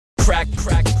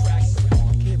crack.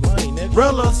 Get money, nigga.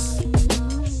 Realers.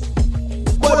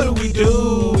 What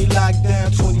do? We lock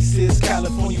down 26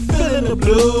 California, feeling the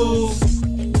blues.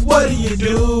 What do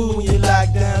when you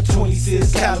lock down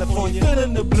 26 California,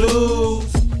 feeling the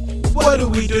blues? What do?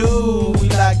 We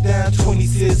lock down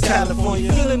 26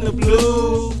 California, feeling the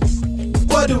blues.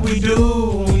 What do? We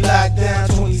lock down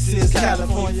 26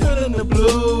 California, feeling the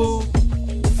blues.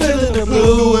 Feeling the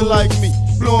blues. Do it like me.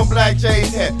 Blue and black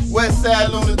J's hat, West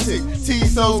Side lunatic,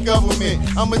 T-So's government.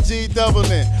 I'm a G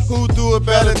doubling, who do it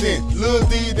better than Lil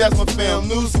D, that's my fam,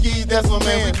 New Ski, that's my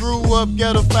man. We grew up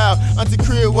ghetto foul, Auntie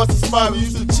Crib was the spot. We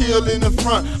used to chill in the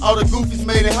front, all the goofies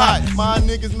made it hot. My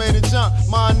niggas made it jump,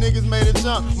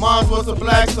 Mom was a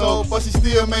black soul, but she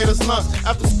still made us lunch.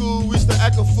 After school, we used to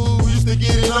act a fool, we used to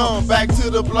get it on. Back to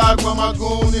the block where my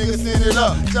goon niggas send it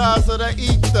up. Jobs of the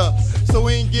ether, so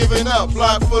we ain't giving up.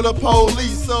 Block full of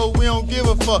police, so we don't give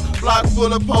a fuck. Block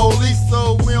full of police,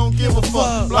 so we don't give a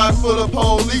fuck. Block full of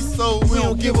police, so we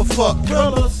don't give a fuck.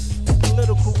 Realers,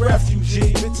 political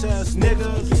refugee, bitch ass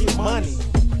niggas, get money.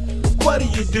 What do?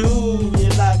 You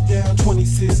lock down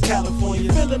 26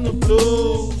 California, feeling the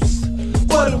blues.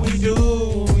 What do?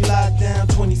 We lock down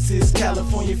 26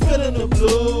 California, feeling the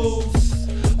blues.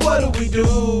 What do?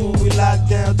 We lock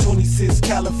down 26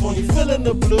 California, feeling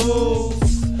the blues.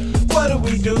 What do?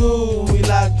 We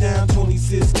lock down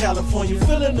 26 California,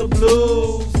 feeling the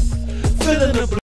blues. Feeling the blues.